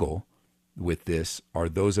struggle with this are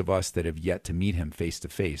those of us that have yet to meet him face to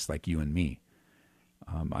face, like you and me.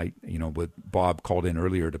 With Bob called in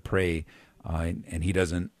earlier to pray, and he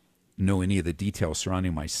doesn't know any of the details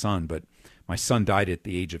surrounding my son, but my son died at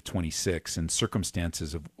the age of 26, and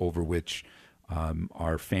circumstances over which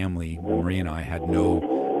our family, Marie and I, had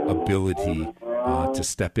no ability to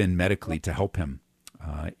step in medically to help him,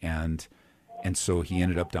 and so he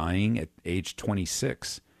ended up dying at age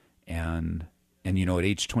 26, and at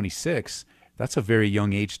age 26, that's a very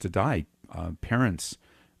young age to die. Parents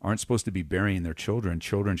aren't supposed to be burying their children.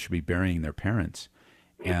 Children should be burying their parents,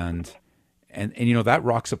 and that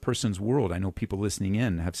rocks a person's world. I know people listening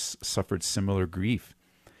in have suffered similar grief,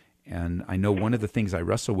 and I know one of the things I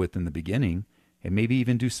wrestle with in the beginning, and maybe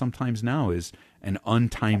even do sometimes now, is an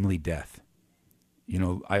untimely death.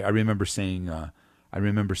 I remember saying,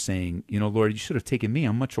 Lord, you should have taken me.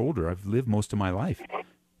 I'm much older. I've lived most of my life.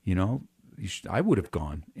 I would have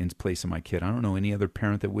gone in place of my kid. I don't know any other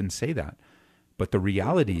parent that wouldn't say that. But the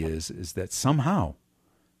reality is that somehow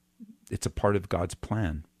it's a part of God's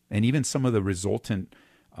plan. And even some of the resultant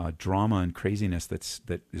drama and craziness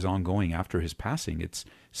that is ongoing after his passing, it's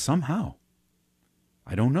somehow,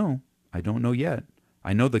 I don't know yet.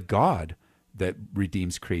 I know the God that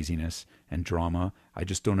redeems craziness and drama. I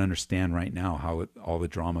just don't understand right now how all the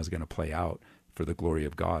drama is going to play out for the glory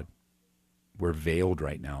of God. We're veiled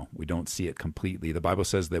right now. We don't see it completely. The Bible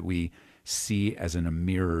says that we see as in a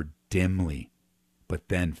mirror dimly, but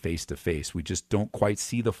then face to face. We just don't quite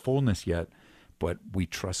see the fullness yet, but we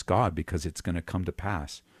trust God because it's going to come to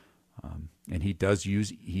pass. And he does use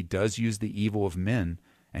the evil of men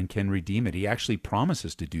and can redeem it. He actually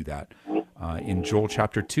promises to do that in Joel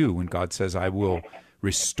chapter 2, when God says, I will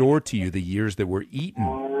restore to you the years that were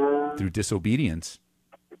eaten through disobedience.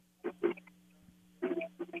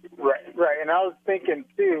 Right. And I was thinking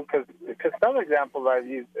too, because some examples I've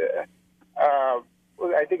used,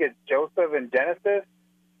 I think it's Joseph in Genesis,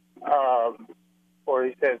 where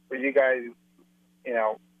he says, for you guys,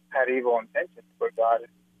 had evil intentions, but God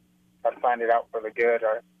planned it out for the good.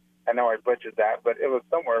 Or I know I butchered that, but it was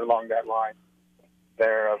somewhere along that line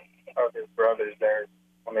there of his brothers there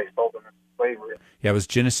when they sold him into slavery. Yeah, it was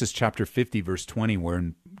Genesis chapter 50, verse 20,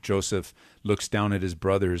 where Joseph looks down at his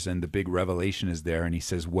brothers and the big revelation is there, and he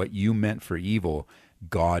says, what you meant for evil,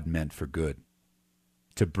 God meant for good,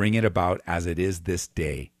 to bring it about as it is this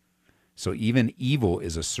day. So even evil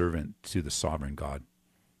is a servant to the sovereign God.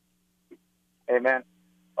 Amen.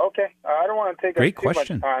 Okay. I don't want to take up too much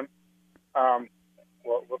time.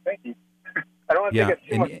 Well, thank you. I don't want to take up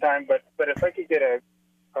too much time, but if I could get a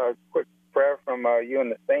quick prayer from you and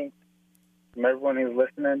the saints, from everyone who's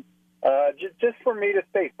listening, just for me to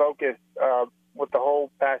stay focused with the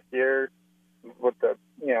whole past year, with the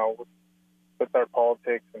with our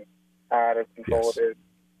politics and how out of control it is.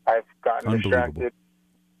 I've gotten distracted.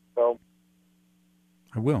 So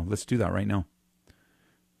I will. Let's do that right now.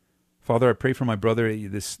 Father, I pray for my brother.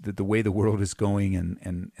 The way the world is going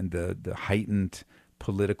and the heightened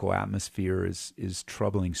political atmosphere is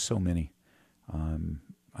troubling so many.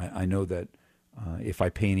 I know that if I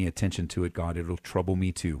pay any attention to it, God, it'll trouble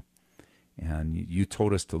me too. And you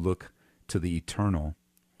told us to look to the eternal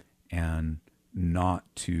and not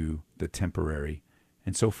to the temporary.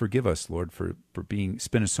 And so forgive us, Lord, for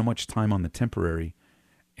spending so much time on the temporary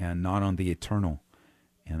and not on the eternal.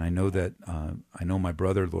 And I know that I know my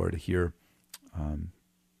brother, Lord, here,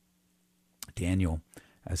 Daniel,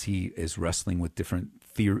 as he is wrestling with different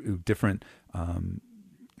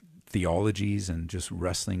theologies and just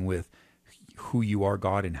wrestling with who you are,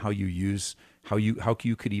 God, and how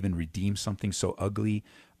you could even redeem something so ugly,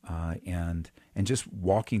 and just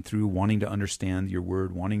walking through, wanting to understand your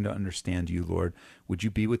word, wanting to understand you, Lord. Would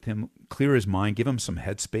you be with him, clear his mind, give him some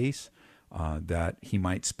headspace, that he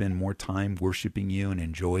might spend more time worshiping you and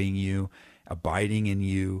enjoying you, abiding in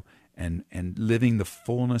you, and living the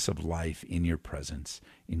fullness of life in your presence.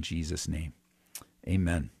 In Jesus' name,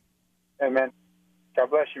 amen. Amen. God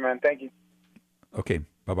bless you, man. Thank you. Okay,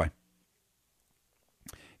 bye-bye.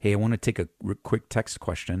 Hey, I want to take a quick text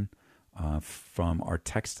question from our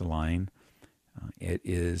text line. It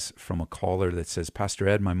is from a caller that says, Pastor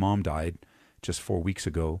Ed, my mom died just 4 weeks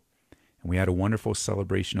ago, and we had a wonderful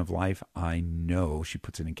celebration of life. I know, she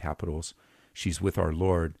puts it in capitals, she's with our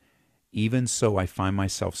Lord. Even so, I find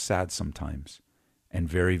myself sad sometimes and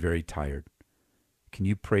very, very tired. Can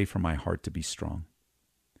you pray for my heart to be strong?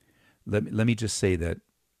 Let me just say that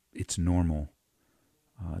it's normal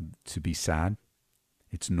to be sad.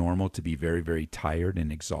 It's normal to be very, very tired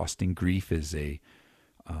and exhausting. Grief is a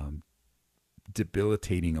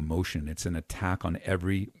debilitating emotion. It's an attack on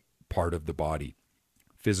every part of the body,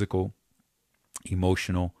 physical,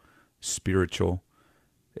 emotional, spiritual.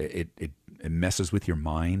 It messes with your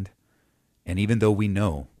mind. And even though we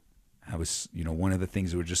know, one of the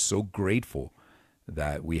things, we're just so grateful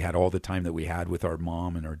that we had all the time that we had with our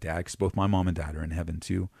mom and our dad, because both my mom and dad are in heaven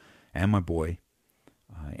too, and my boy,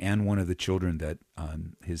 and one of the children that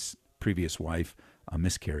his previous wife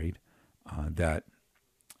miscarried,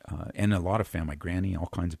 and a lot of family, my granny, all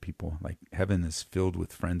kinds of people. Like, heaven is filled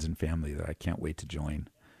with friends and family that I can't wait to join.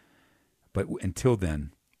 But until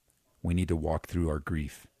then, we need to walk through our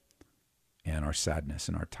grief and our sadness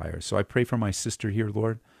and our tires. So I pray for my sister here,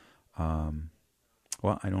 Lord.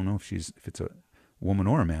 Well, I don't know if it's a woman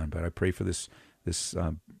or a man, but I pray for this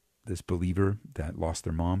believer that lost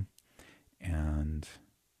their mom, and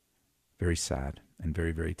very sad and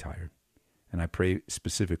very, very tired. And I pray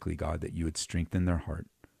specifically, God, that you would strengthen their heart,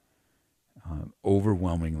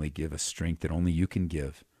 overwhelmingly give a strength that only you can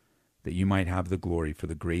give, that you might have the glory for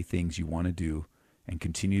the great things you want to do and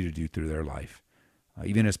continue to do through their life.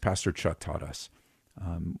 Even as Pastor Chuck taught us,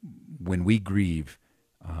 when we grieve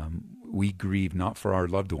not for our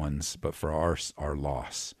loved ones, but for our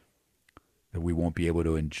loss, that we won't be able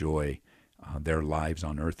to enjoy their lives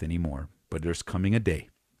on earth anymore. But there's coming a day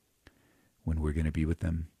when we're going to be with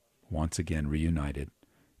them once again, reunited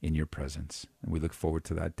in your presence. And we look forward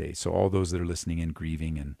to that day. So all those that are listening and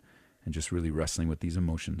grieving and just really wrestling with these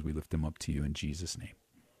emotions, we lift them up to you in Jesus' name.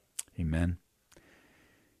 Amen.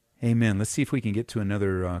 Amen. Let's see if we can get to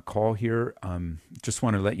another call here. Just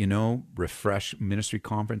want to let you know, Refresh Ministry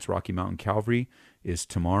Conference, Rocky Mountain Calvary, is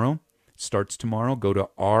tomorrow. Starts tomorrow. Go to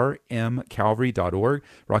rmcalvary.org.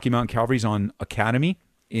 Rocky Mountain Calvary is on Academy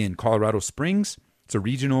in Colorado Springs. It's a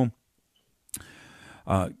regional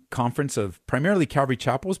conference of primarily Calvary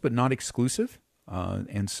chapels, but not exclusive.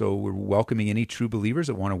 And so we're welcoming any true believers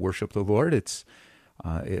that want to worship the Lord.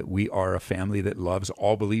 We are a family that loves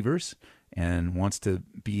all believers and wants to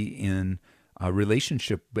be in a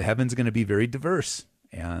relationship. But heaven's going to be very diverse.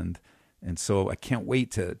 And so I can't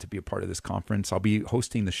wait to be a part of this conference. I'll be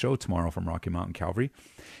hosting the show tomorrow from Rocky Mountain Calvary.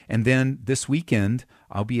 And then this weekend,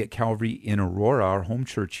 I'll be at Calvary in Aurora, our home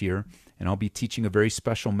church here, and I'll be teaching a very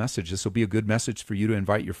special message. This will be a good message for you to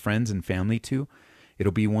invite your friends and family to.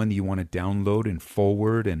 It'll be one that you want to download and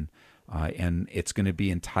forward, and it's going to be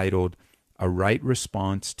entitled A Right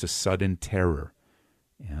Response to Sudden Terror.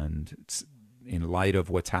 And it's in light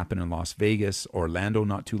of what's happened in Las Vegas, Orlando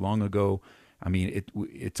not too long ago. I mean,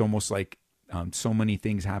 it's almost like so many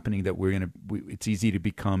things happening that it's easy to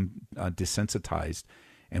become desensitized,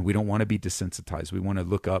 and we don't want to be desensitized. We want to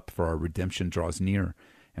look up, for our redemption draws near.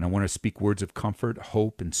 And I want to speak words of comfort,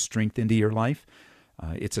 hope, and strength into your life.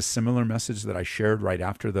 It's a similar message that I shared right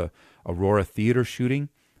after the Aurora Theater shooting.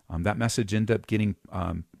 That message ended up getting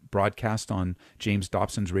broadcast on James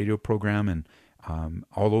Dobson's radio program and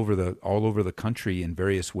all over the country in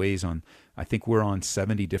various ways. I think we're on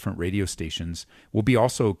 70 different radio stations. We'll be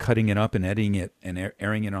also cutting it up and editing it and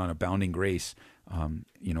airing it on Abounding Grace,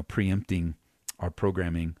 preempting our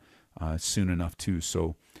programming soon enough too.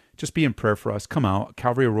 So just be in prayer for us. Come out.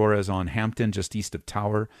 Calvary Aurora is on Hampton, just east of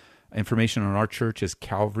Tower. Information on our church is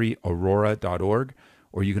calvaryaurora.org,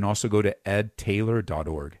 or you can also go to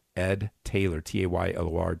edtaylor.org, edtaylor,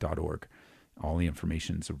 Taylor.org. All the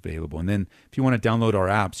information is available. And then if you want to download our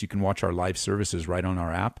apps, you can watch our live services right on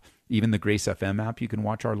our app. Even the Grace FM app, you can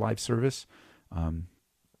watch our live service.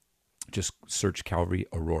 Just search Calvary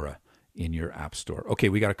Aurora in your app store. Okay,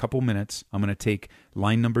 we got a couple minutes. I'm going to take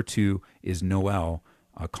line number 2 is Noel,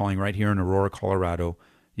 calling right here in Aurora, Colorado.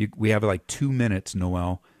 We have like 2 minutes,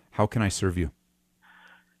 Noel. How can I serve you?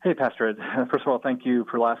 Hey, Pastor Ed. First of all, thank you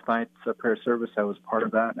for last night's prayer service. I was part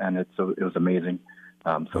of that, and it was amazing.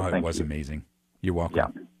 Thank you. It was amazing. You're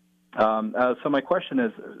welcome. Yeah. So my question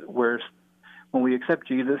is, when we accept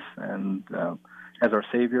Jesus and as our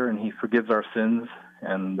Savior, and He forgives our sins,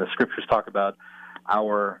 and the Scriptures talk about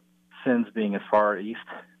our sins being as far east,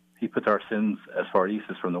 He puts our sins as far east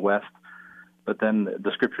as from the west. But then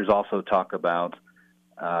the Scriptures also talk about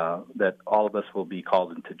that all of us will be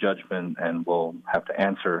called into judgment and will have to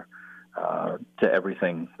answer to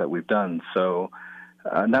everything that we've done. So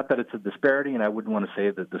Not that it's a disparity, and I wouldn't want to say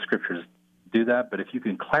that the Scriptures do that, but if you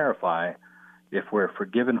can clarify, if we're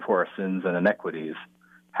forgiven for our sins and inequities,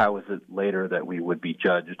 how is it later that we would be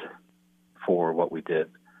judged for what we did?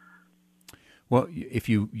 Well, if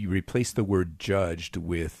you replace the word judged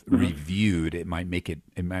with reviewed, it might make it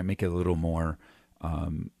a little more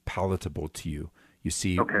palatable to you. You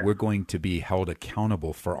see, we're going to be held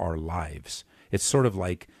accountable for our lives. It's sort of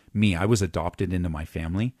like me. I was adopted into my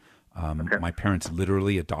family. My parents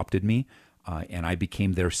literally adopted me, and I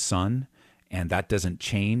became their son. And that doesn't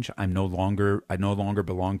change. I no longer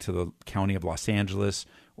belong to the county of Los Angeles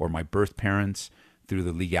or my birth parents through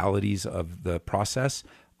the legalities of the process.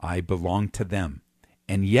 I belong to them.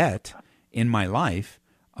 And yet, in my life,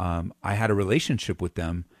 I had a relationship with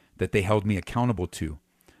them that they held me accountable to.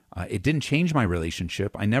 It didn't change my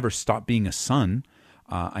relationship. I never stopped being a son.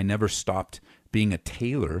 I never stopped being a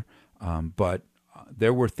tailor. But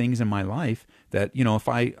there were things in my life that, you know, if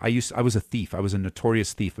I was a thief. I was a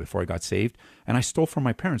notorious thief before I got saved, and I stole from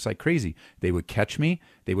my parents like crazy. They would catch me.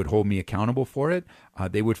 They would hold me accountable for it.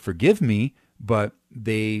 They would forgive me, but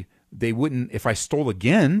they wouldn't, if I stole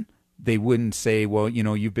again, they wouldn't say, well, you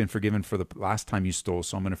know, you've been forgiven for the last time you stole,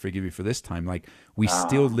 so I'm going to forgive you for this time. Like, we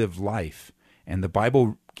still live life. And the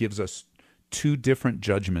Bible gives us two different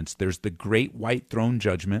judgments. There's the great white throne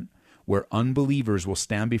judgment, where unbelievers will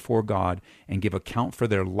stand before God and give account for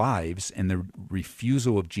their lives and their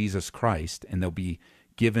refusal of Jesus Christ, and they'll be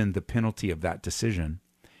given the penalty of that decision.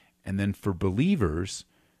 And then for believers,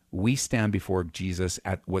 we stand before Jesus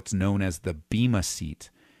at what's known as the Bema seat.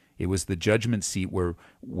 It was the judgment seat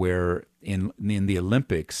where in the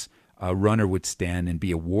Olympics, a runner would stand and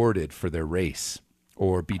be awarded for their race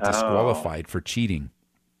or be disqualified for cheating.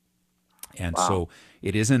 And so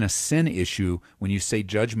it isn't a sin issue. When you say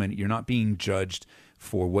judgment, you're not being judged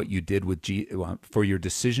for what you did with for your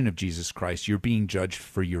decision of Jesus Christ. You're being judged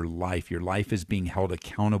for your life. Your life is being held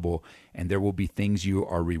accountable, and there will be things you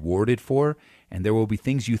are rewarded for, and there will be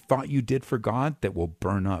things you thought you did for God that will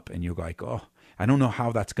burn up, and you're like, oh, I don't know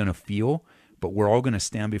how that's going to feel, but we're all going to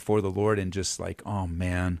stand before the Lord and just like, oh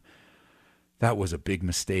man, that was a big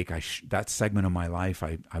mistake. That segment of my life,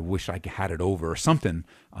 I wish I had it over or something.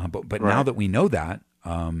 But now that we know that,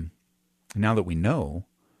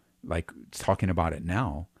 like talking about it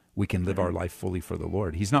now, we can live our life fully for the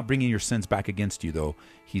Lord. He's not bringing your sins back against you, though.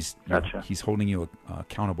 He's holding you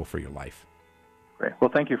accountable for your life. Great.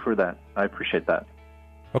 Well, thank you for that. I appreciate that.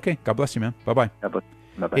 Okay. God bless you, man. Bye-bye. God bless.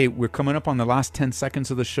 Bye-bye. Hey, we're coming up on the last 10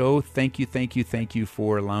 seconds of the show. Thank you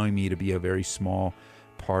for allowing me to be a very small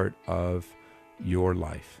part of your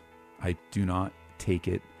life. I do not take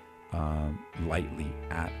it lightly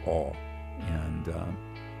at all. And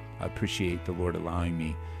I appreciate the Lord allowing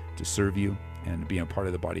me to serve you and be a part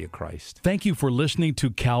of the body of Christ. Thank you for listening to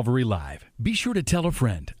Calvary Live. Be sure to tell a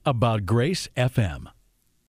friend about Grace FM.